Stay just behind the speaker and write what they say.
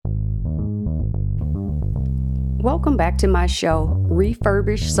Welcome back to my show,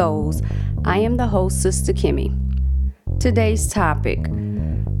 Refurbished Souls. I am the host, Sister Kimmy. Today's topic: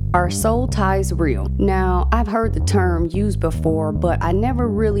 are soul ties real? Now, I've heard the term used before, but I never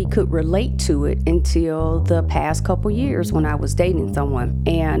really could relate to it until the past couple years when I was dating someone.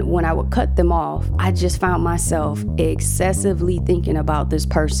 And when I would cut them off, I just found myself excessively thinking about this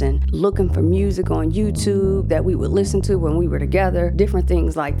person, looking for music on YouTube that we would listen to when we were together, different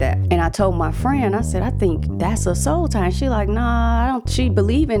things like that. And I told my friend, I said, I think that's a soul tie. And she like, nah, I don't. She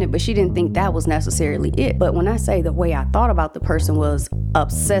believed in it, but she didn't think that was necessarily it. But when I say the way I thought about the person was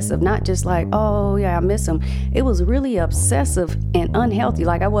obsessive, not just like, oh yeah, I miss him. It was really obsessive and unhealthy.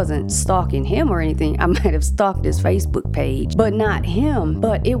 Like I wasn't stalking him or anything. I might have stalked his Facebook page, but not him.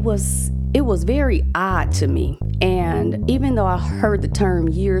 But it was very odd to me. And even though I heard the term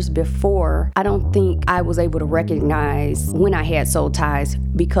years before, I don't think I was able to recognize when I had soul ties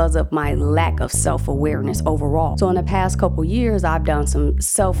because of my lack of self-awareness overall. So in the past couple years, I've done some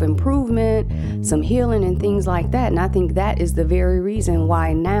self-improvement, some healing and things like that. And I think that is the very reason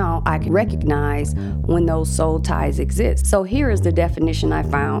why now I can recognize when those soul ties exist. So here is the definition I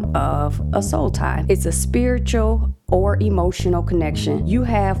found of a soul tie. It's a spiritual or emotional connection you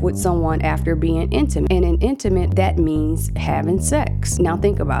have with someone after being intimate. And in intimate, that means having sex. Now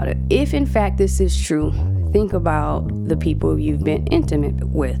think about it. If in fact this is true, think about the people you've been intimate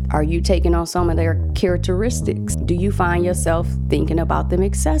with. Are you taking on some of their characteristics? Do you find yourself thinking about them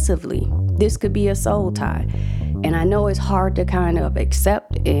excessively? This could be a soul tie. And I know it's hard to kind of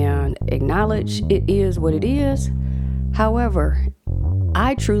accept and acknowledge it is what it is. However,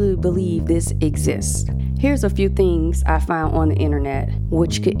 I truly believe this exists. Here's a few things I found on the internet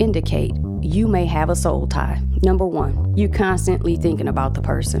which could indicate you may have a soul tie. Number one, you constantly thinking about the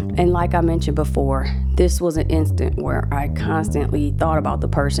person. And like I mentioned before, this was an instant where I constantly thought about the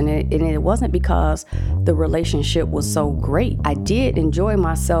person. And it wasn't because the relationship was so great. I did enjoy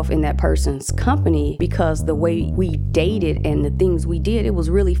myself in that person's company because the way we dated and the things we did, it was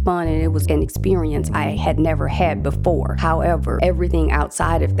really fun and it was an experience I had never had before. However, everything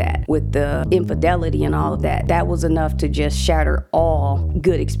outside of that, with the infidelity and all of that, that was enough to just shatter all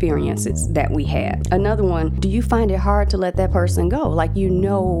good experiences that we had. Another one, do you find it hard to let that person go? Like you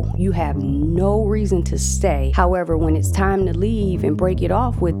know you have no reason to stay. However, when it's time to leave and break it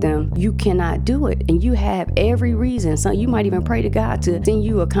off with them, you cannot do it. And you have every reason. So you might even pray to God to send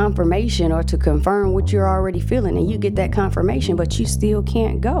you a confirmation or to confirm what you're already feeling. And you get that confirmation, but you still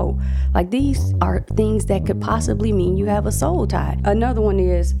can't go. Like these are things that could possibly mean you have a soul tie. Another one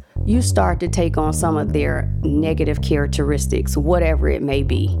is you start to take on some of their negative characteristics, whatever it may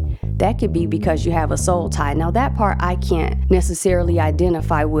be. That could be because you have a soul tie. Now that part I can't necessarily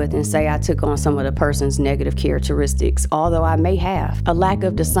identify with and say I took on some of the person's negative characteristics, although I may have. A lack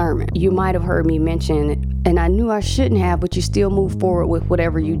of discernment. You might have heard me mention, and I knew I shouldn't have, but you still move forward with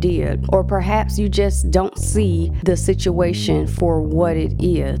whatever you did. Or perhaps you just don't see the situation for what it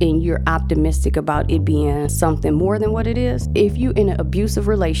is and you're optimistic about it being something more than what it is. If you're in an abusive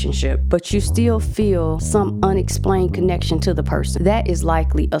relationship, but you still feel some unexplained connection to the person, that is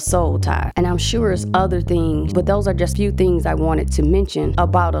likely a soul tie. And I'm sure it's other things, but those are just few things I wanted to mention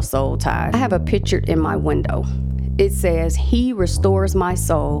about a soul tie. I have a picture in my window. It says, He restores my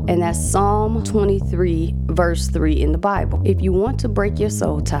soul, and that's Psalm 23, verse 3 in the Bible. If you want to break your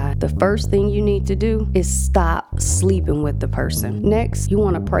soul tie, the first thing you need to do is stop sleeping with the person. Next, you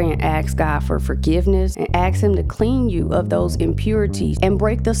want to pray and ask God for forgiveness and ask Him to clean you of those impurities and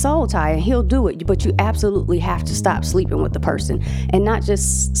break the soul tie, and He'll do it. But you absolutely have to stop sleeping with the person, and not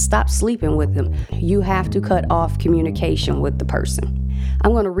just stop sleeping with them. You have to cut off communication with the person.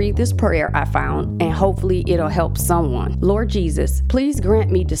 I'm going to read this prayer I found, and hopefully it'll help someone. Lord Jesus, please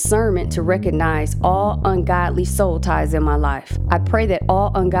grant me discernment to recognize all ungodly soul ties in my life. I pray that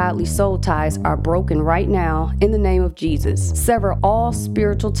all ungodly soul ties are broken right now in the name of Jesus. Sever all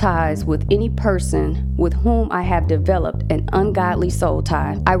spiritual ties with any person with whom I have developed an ungodly soul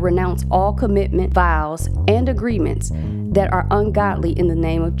tie. I renounce all commitment, vows, and agreements that are ungodly in the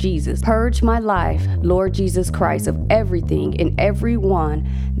name of Jesus. Purge my life, Lord Jesus Christ, of everything and everyone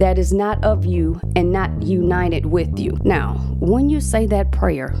that is not of you and not united with you. Now, when you say that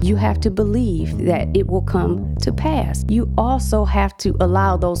prayer, you have to believe that it will come to pass. You also have to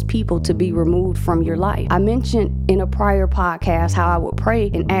allow those people to be removed from your life. I mentioned in a prior podcast how I would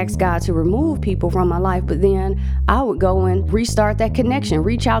pray and ask God to remove people from my life, but then I would go and restart that connection,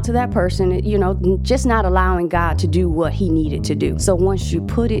 reach out to that person, just not allowing God to do what he needed to do. So once you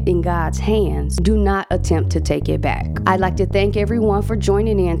put it in God's hands, do not attempt to take it back. I'd like to thank everyone for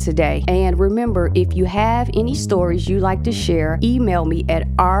joining in today. And remember, if you have any stories you'd like to share, email me at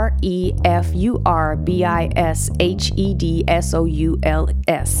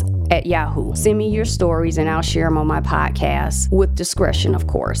refurbishedSouls@Yahoo. Send me your stories and I'll share them on my podcast with discretion, of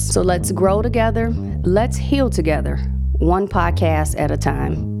course. So let's grow together. Let's heal together, one podcast at a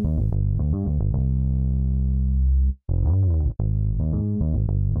time.